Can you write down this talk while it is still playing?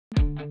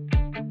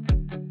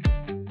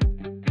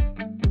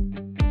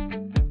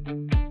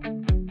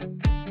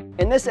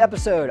In this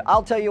episode,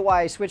 I'll tell you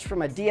why I switched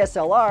from a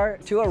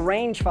DSLR to a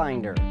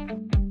rangefinder.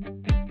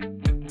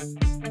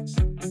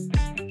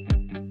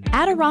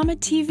 Adorama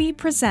TV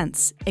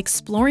presents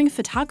Exploring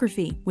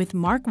Photography with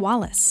Mark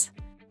Wallace.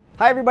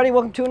 Hi everybody,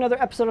 welcome to another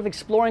episode of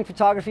Exploring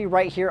Photography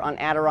right here on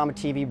Adorama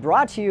TV,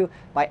 brought to you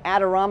by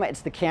Adorama.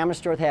 It's the camera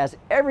store that has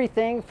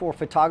everything for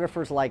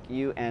photographers like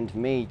you and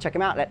me. Check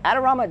them out at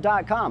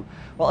adorama.com.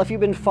 Well, if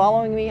you've been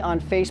following me on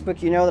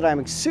Facebook, you know that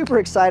I'm super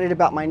excited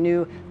about my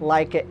new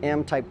Leica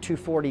M Type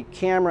 240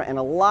 camera, and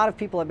a lot of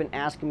people have been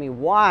asking me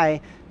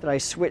why did I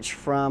switch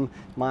from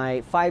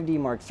my 5D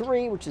Mark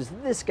III, which is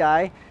this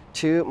guy,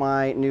 to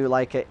my new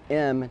Leica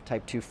M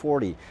Type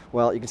 240.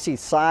 Well, you can see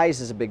size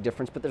is a big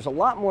difference, but there's a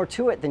lot more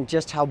to it than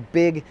just how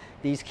big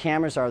these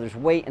cameras are. There's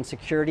weight and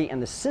security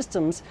and the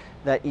systems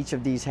that each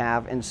of these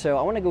have. And so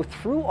I want to go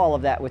through all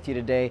of that with you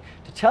today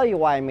to tell you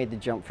why I made the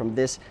jump from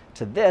this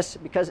to this,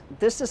 because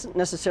this isn't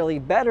necessarily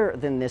better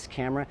than this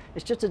camera.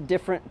 It's just a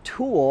different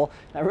tool.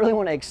 I really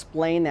want to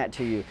explain that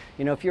to you.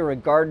 You know, if you're a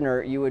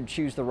gardener, you would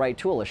choose the right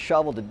tool, a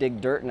shovel to dig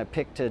dirt and a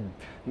pick to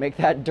make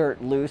that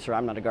dirt loose, or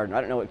I'm not a gardener,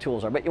 I don't know what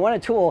tools are, but you want a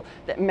tool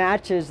that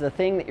matches the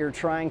thing that you're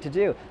trying to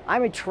do.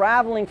 I'm a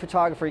traveling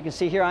photographer. You can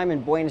see here I'm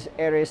in Buenos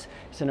Aires.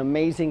 It's an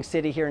amazing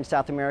city here in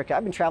South America.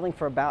 I've been traveling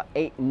for about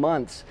 8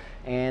 months,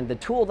 and the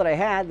tool that I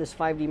had, this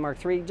 5D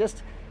Mark III,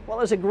 well,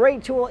 it was a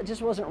great tool, it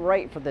just wasn't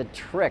right for the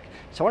trick.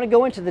 So I want to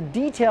go into the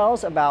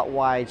details about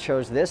why I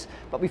chose this.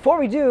 But before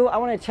we do, I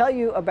want to tell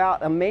you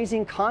about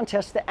amazing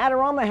contests that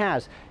Adorama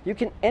has. You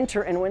can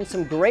enter and win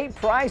some great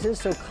prizes,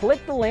 so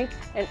click the link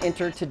and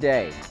enter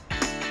today.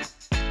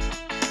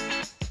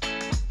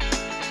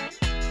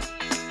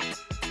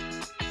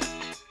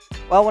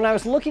 Well, when I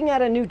was looking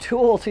at a new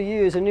tool to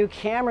use, a new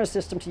camera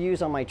system to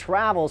use on my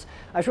travels,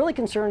 I was really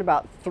concerned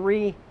about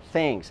 3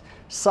 things: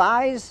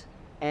 size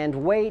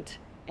and weight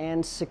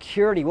and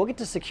security. We'll get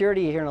to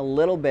security here in a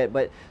little bit,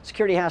 but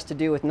security has to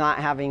do with not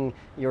having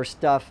your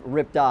stuff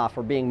ripped off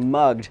or being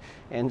mugged,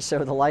 and so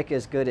the Leica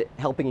is good at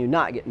helping you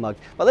not get mugged.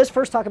 But let's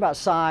first talk about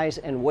size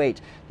and weight.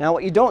 Now,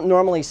 what you don't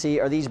normally see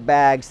are these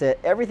bags that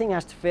everything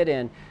has to fit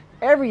in.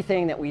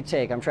 Everything that we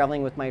take, I'm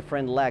traveling with my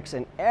friend Lex,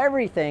 and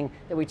everything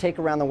that we take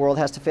around the world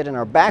has to fit in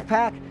our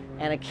backpack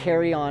and a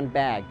carry-on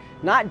bag.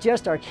 Not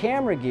just our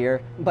camera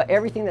gear, but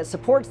everything that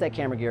supports that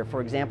camera gear.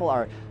 For example,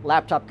 our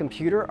laptop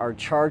computer, our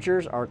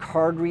chargers, our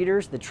card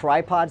readers, the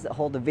tripods that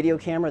hold the video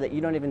camera that you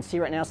don't even see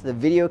right now, so the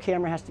video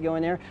camera has to go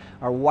in there,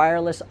 our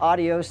wireless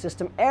audio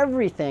system,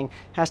 everything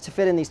has to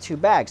fit in these 2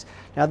 bags.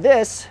 Now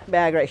this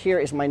bag right here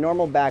is my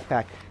normal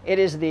backpack. It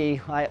is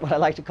what I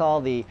like to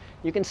call the,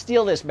 you can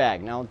steal this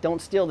bag. Now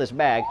don't steal this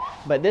bag,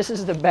 but this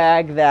is the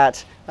bag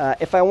that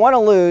if I want to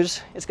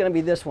lose, it's going to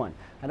be this one.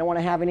 I don't want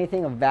to have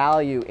anything of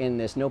value in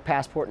this. No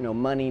passport, no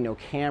money, no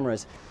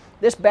cameras.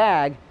 This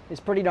bag is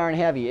pretty darn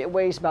heavy. It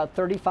weighs about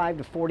 35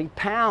 to 40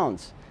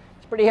 pounds.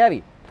 It's pretty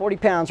heavy, 40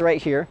 pounds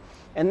right here.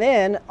 And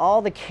then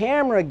all the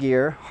camera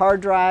gear, hard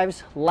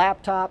drives,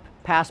 laptop,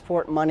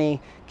 passport, money,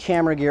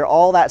 camera gear,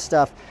 all that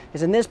stuff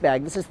is in this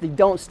bag. This is the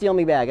don't steal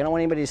me bag. I don't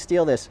want anybody to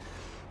steal this.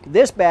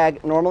 This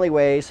bag normally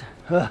weighs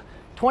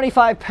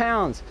 25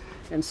 pounds.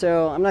 And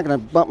so I'm not going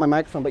to bump my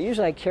microphone, but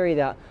usually I carry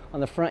that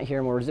on the front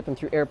here when we're zipping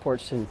through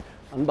airports and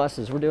on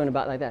buses. We're doing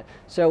about like that.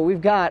 So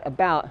we've got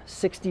about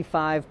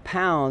 65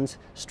 pounds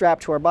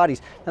strapped to our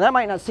bodies. Now that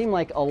might not seem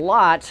like a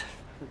lot.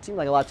 It seems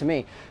like a lot to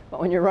me. But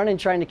when you're running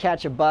trying to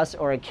catch a bus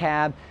or a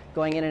cab,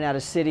 going in and out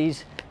of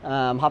cities,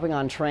 hopping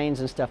on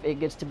trains and stuff, it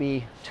gets to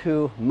be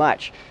too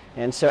much.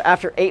 And so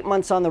after 8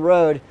 months on the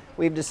road,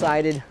 we've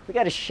decided we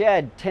got to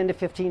shed 10 to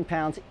 15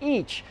 pounds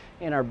each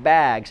in our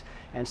bags.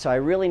 And so I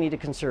really need to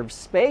conserve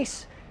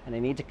space and I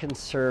need to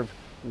conserve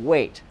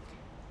weight.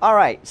 All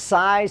right,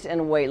 size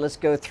and weight, let's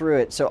go through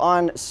it. So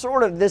on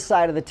sort of this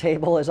side of the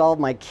table is all of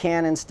my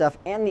Canon stuff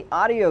and the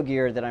audio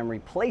gear that I'm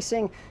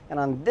replacing. And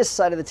on this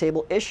side of the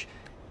table-ish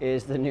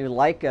is the new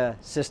Leica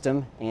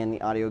system and the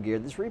audio gear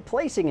that's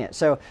replacing it.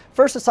 So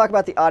first let's talk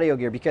about the audio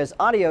gear, because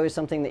audio is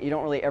something that you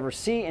don't really ever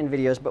see in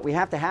videos, but we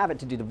have to have it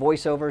to do the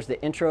voiceovers, the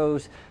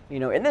intros. You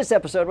know, in this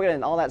episode, we're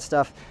getting all that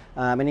stuff,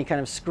 any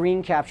kind of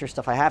screen capture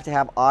stuff. I have to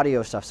have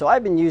audio stuff. So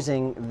I've been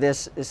using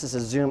this. This is a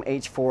Zoom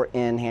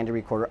H4n handy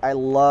recorder. I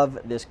love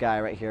this guy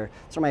right here.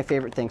 It's one of my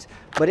favorite things,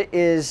 but it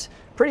is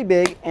pretty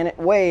big and it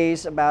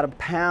weighs about 1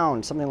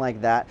 pound, something like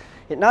that.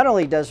 It not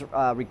only does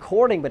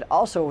recording, but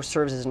also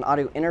serves as an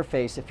audio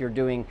interface if you're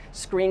doing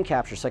screen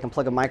capture. So I can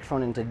plug a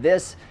microphone into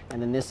this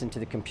and then this into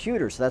the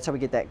computer. So that's how we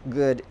get that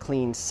good,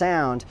 clean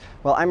sound.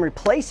 Well, I'm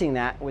replacing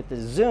that with the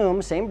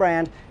Zoom, same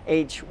brand,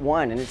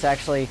 H1, and it's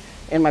actually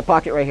in my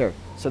pocket right here.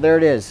 So there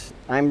it is.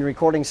 I'm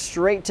recording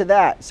straight to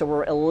that. So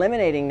we're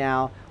eliminating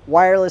now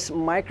wireless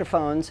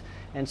microphones,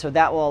 and so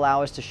that will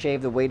allow us to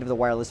shave the weight of the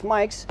wireless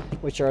mics,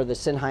 which are the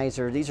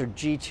Sennheiser. These are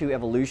G2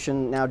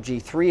 Evolution, now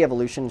G3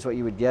 Evolution is what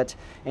you would get,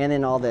 and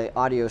then all the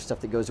audio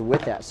stuff that goes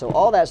with that. So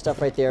all that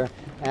stuff right there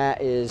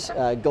is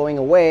going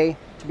away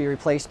to be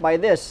replaced by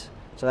this.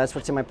 So that's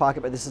what's in my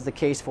pocket, but this is the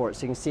case for it.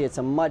 So you can see it's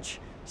a much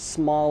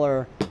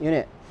smaller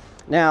unit.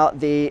 Now,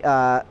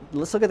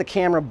 let's look at the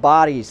camera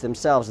bodies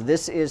themselves.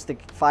 This is the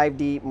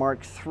 5D Mark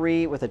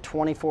III with a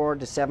 24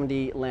 to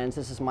 70 lens.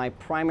 This is my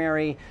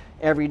primary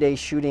everyday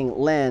shooting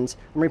lens.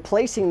 I'm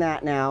replacing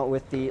that now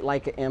with the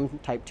Leica M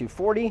Type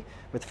 240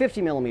 with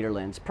 50 millimeter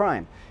lens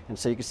prime. And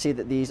so you can see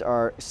that these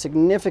are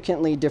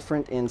significantly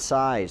different in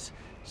size.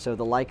 So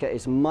the Leica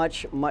is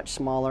much, much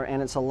smaller,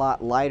 and it's a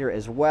lot lighter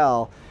as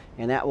well.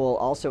 And that will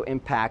also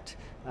impact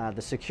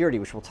the security,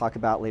 which we'll talk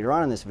about later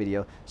on in this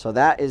video. So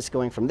that is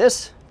going from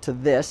this to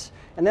this.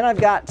 And then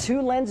I've got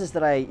two lenses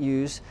that I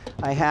use.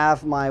 I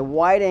have my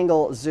wide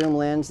angle zoom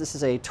lens. This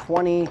is a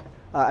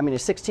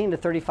 16 to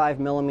 35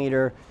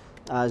 millimeter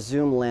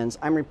zoom lens.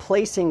 I'm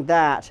replacing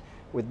that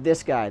with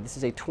this guy. This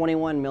is a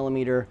 21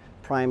 millimeter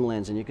prime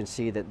lens, and you can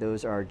see that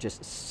those are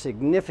just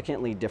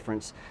significantly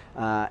different.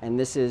 And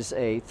this is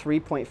a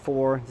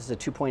 3.4, this is a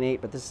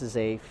 2.8, but this is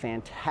a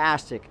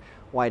fantastic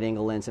wide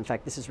angle lens. In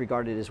fact, this is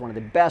regarded as one of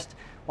the best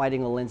wide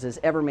angle lenses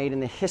ever made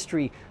in the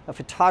history of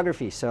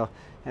photography. So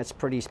that's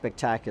pretty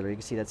spectacular. You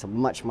can see that's a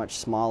much, much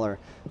smaller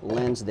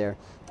lens there.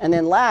 And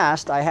then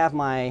last, I have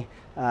my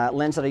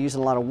lens that I use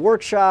in a lot of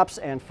workshops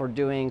and for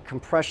doing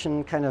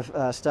compression kind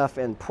of stuff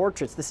and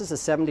portraits. This is a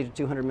 70 to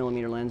 200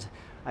 millimeter lens.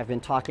 I've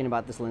been talking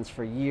about this lens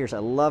for years. I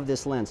love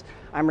this lens.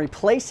 I'm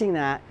replacing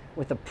that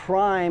with a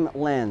prime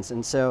lens.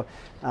 And so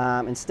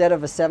instead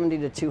of a 70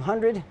 to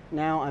 200,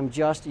 now I'm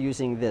just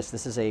using this.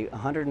 This is a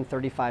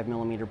 135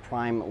 millimeter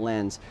prime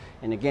lens.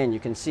 And again, you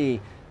can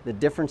see the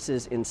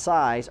differences in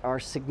size are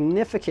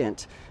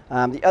significant.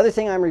 The other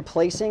thing I'm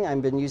replacing,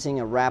 I've been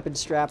using a rapid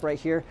strap right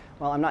here.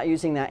 Well, I'm not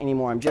using that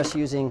anymore. I'm just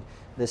using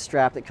the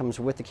strap that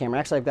comes with the camera.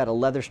 Actually, I've got a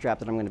leather strap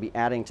that I'm going to be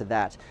adding to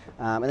that.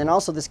 And then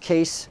also this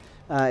case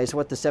is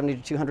what the 70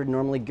 to 200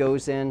 normally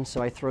goes in.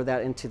 So I throw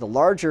that into the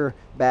larger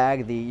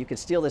bag. You could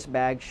steal this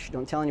bag. Shh,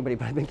 don't tell anybody,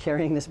 but I've been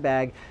carrying this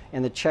bag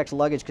and the checked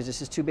luggage because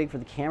this is too big for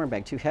the camera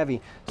bag, too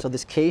heavy. So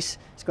this case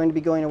is going to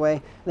be going away.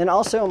 And then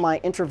also my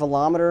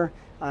intervalometer.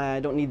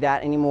 I don't need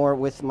that anymore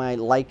with my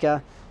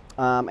Leica.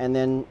 And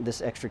then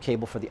this extra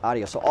cable for the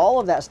audio. So all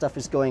of that stuff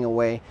is going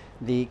away.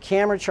 The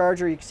camera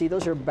charger, you can see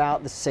those are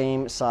about the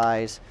same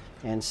size.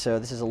 And so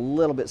this is a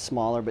little bit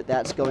smaller, but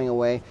that's going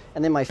away.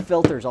 And then my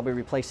filters, I'll be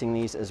replacing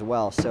these as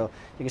well. So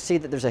you can see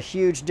that there's a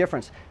huge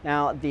difference.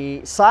 Now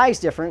the size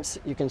difference,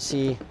 you can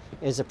see,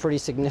 is a pretty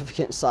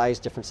significant size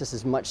difference. This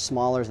is much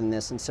smaller than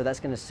this. And so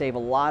that's going to save a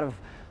lot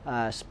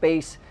of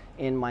space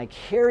in my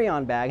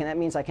carry-on bag. And that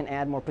means I can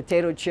add more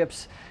potato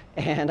chips,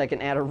 and I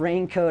can add a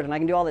raincoat, and I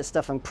can do all that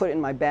stuff and put it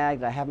in my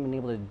bag that I haven't been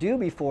able to do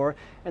before.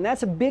 And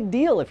that's a big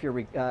deal if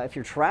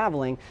you're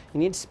traveling. You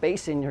need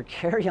space in your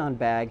carry-on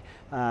bag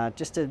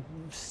just to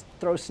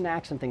throw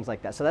snacks and things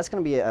like that. So that's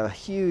going to be a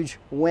huge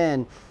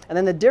win. And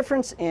then the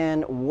difference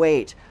in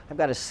weight. I've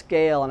got a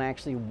scale and I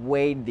actually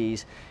weighed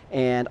these,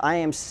 and I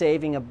am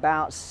saving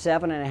about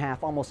 7.5,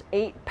 almost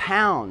 8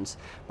 pounds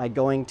by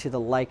going to the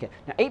Leica.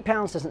 Now 8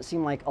 pounds doesn't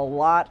seem like a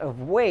lot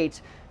of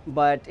weight,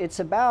 but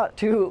it's about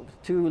two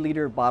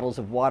liter bottles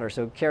of water.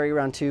 So carry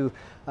around two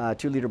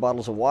 2-liter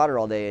bottles of water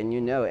all day, and you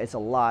know it's a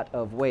lot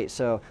of weight.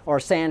 So, or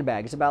a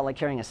sandbag. It's about like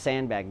carrying a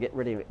sandbag,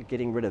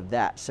 getting rid of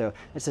that. So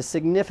it's a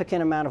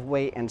significant amount of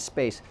weight and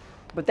space.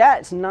 But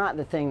that's not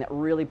the thing that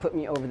really put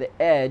me over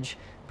the edge.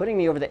 Putting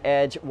me over the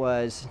edge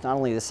was not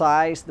only the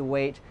size, the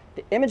weight,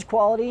 the image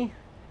quality,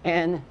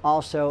 and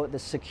also the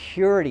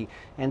security.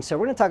 And so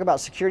we're going to talk about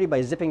security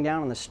by zipping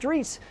down on the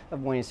streets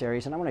of Buenos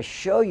Aires, and I want to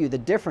show you the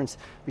difference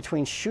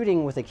between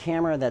shooting with a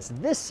camera that's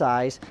this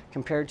size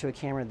compared to a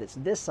camera that's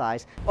this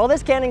size. Well,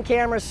 this Canon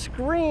camera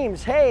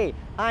screams, hey,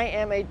 I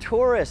am a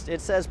tourist. It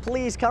says,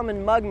 please come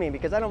and mug me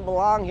because I don't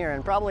belong here,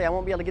 and probably I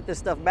won't be able to get this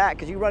stuff back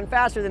because you run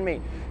faster than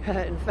me.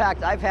 In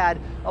fact, I've had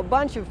a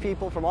bunch of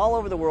people from all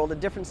over the world in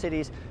different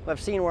cities who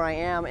have seen where I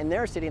am in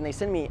their city, and they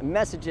send me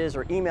messages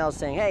or emails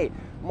saying, hey,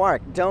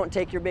 Mark, don't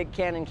take your big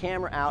Canon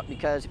camera out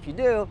because if you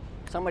do,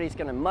 somebody's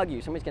going to mug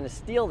you, somebody's going to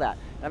steal that.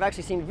 And I've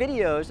actually seen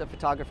videos of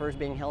photographers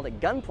being held at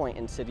gunpoint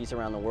in cities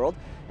around the world.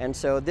 And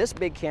so this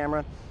big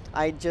camera,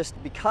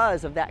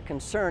 because of that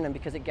concern and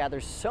because it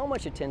gathers so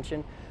much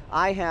attention,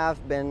 I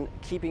have been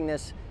keeping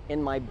this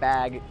in my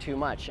bag too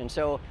much. And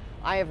so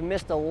I have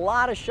missed a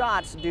lot of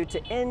shots due to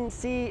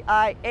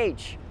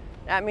NCIH.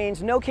 That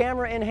means no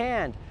camera in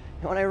hand.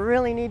 And when I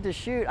really need to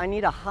shoot, I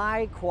need a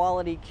high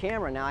quality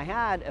camera. Now I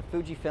had a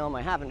Fujifilm,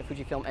 I have a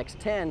Fujifilm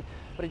X10,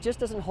 but it just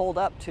doesn't hold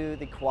up to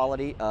the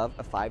quality of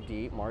a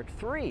 5D Mark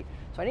III.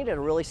 So I needed a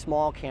really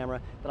small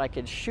camera that I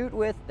could shoot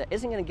with that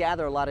isn't going to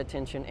gather a lot of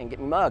attention and get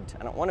mugged.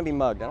 I don't want to be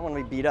mugged, I don't want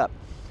to be beat up.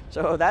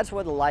 So that's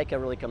where the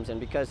Leica really comes in,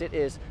 because it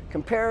is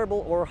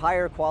comparable or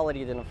higher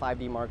quality than a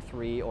 5D Mark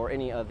III or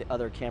any of the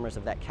other cameras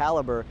of that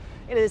caliber.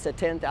 It is a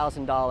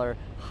 $10,000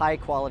 high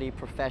quality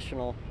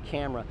professional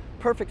camera,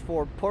 perfect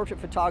for portrait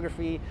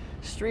photography,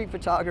 street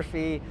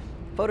photography,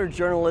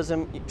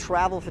 photojournalism,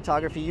 travel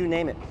photography, you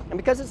name it. And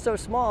because it's so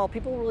small,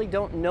 people really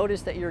don't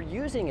notice that you're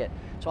using it.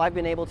 So I've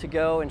been able to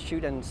go and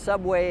shoot in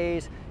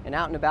subways and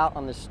out and about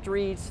on the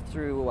streets,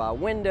 through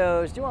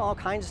windows, doing all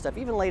kinds of stuff,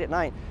 even late at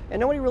night. And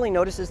nobody really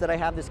notices that I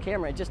have this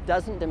camera. It just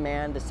doesn't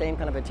demand the same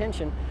kind of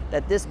attention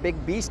that this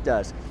big beast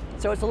does.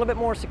 So it's a little bit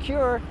more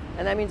secure,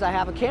 and that means I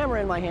have a camera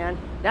in my hand.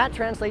 That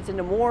translates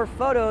into more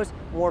photos.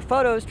 More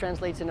photos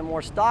translates into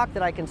more stock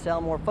that I can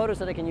sell, more photos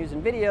that I can use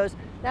in videos.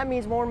 That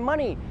means more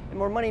money, and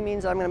more money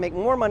means I'm gonna make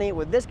more money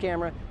with this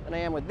camera than I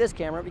am with this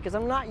camera because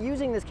I'm not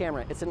using this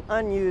camera. It's an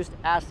unused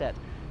asset.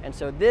 And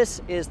so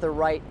this is the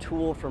right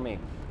tool for me.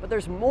 But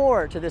there's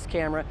more to this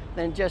camera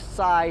than just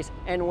size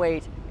and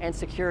weight and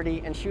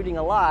security and shooting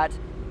a lot.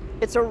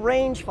 It's a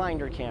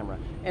rangefinder camera,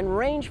 and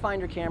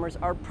rangefinder cameras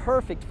are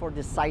perfect for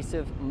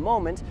decisive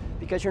moments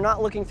because you're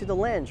not looking through the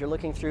lens, you're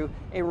looking through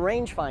a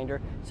rangefinder,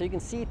 so you can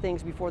see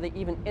things before they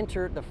even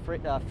enter the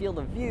field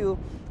of view.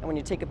 And when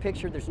you take a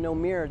picture, there's no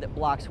mirror that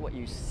blocks what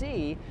you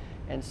see.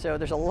 And so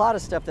there's a lot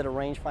of stuff that a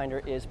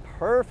rangefinder is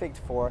perfect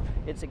for.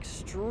 It's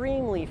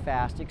extremely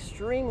fast,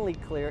 extremely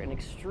clear, and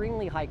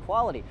extremely high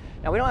quality.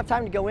 Now, we don't have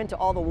time to go into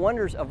all the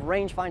wonders of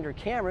rangefinder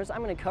cameras.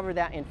 I'm going to cover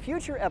that in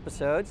future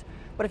episodes.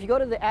 But if you go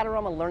to the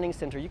Adorama Learning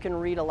Center, you can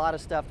read a lot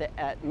of stuff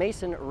that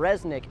Mason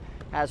Resnick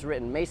has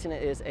written. Mason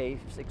is a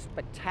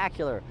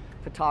spectacular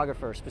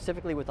photographer,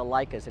 specifically with the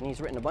Leicas, and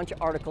he's written a bunch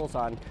of articles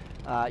on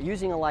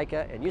using a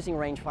Leica and using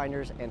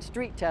rangefinders and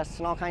street tests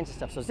and all kinds of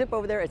stuff. So zip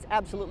over there, it's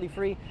absolutely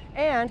free,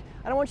 and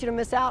I don't want you to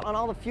miss out on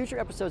all the future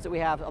episodes that we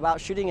have about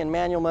shooting in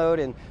manual mode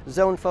and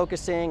zone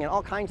focusing and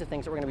all kinds of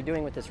things that we're going to be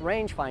doing with this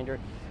rangefinder.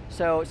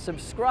 So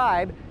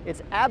subscribe,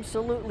 it's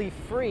absolutely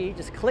free.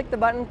 Just click the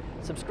button,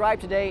 subscribe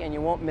today, and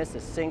you won't miss a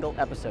single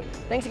episode.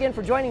 Thanks again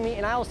for joining me,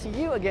 and I will see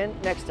you again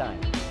next time.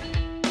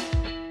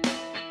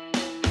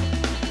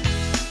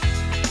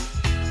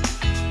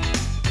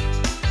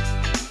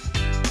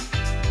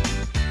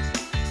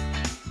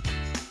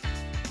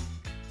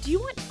 Do you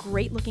want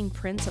great looking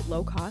prints at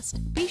low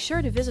cost? Be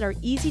sure to visit our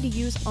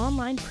easy-to-use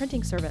online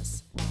printing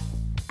service.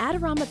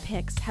 Adorama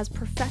Pix has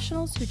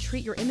professionals who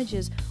treat your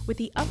images with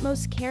the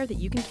utmost care that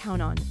you can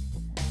count on.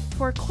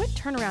 For a quick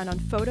turnaround on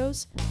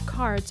photos,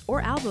 cards, or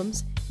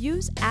albums,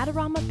 use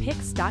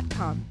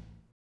AdoramaPix.com.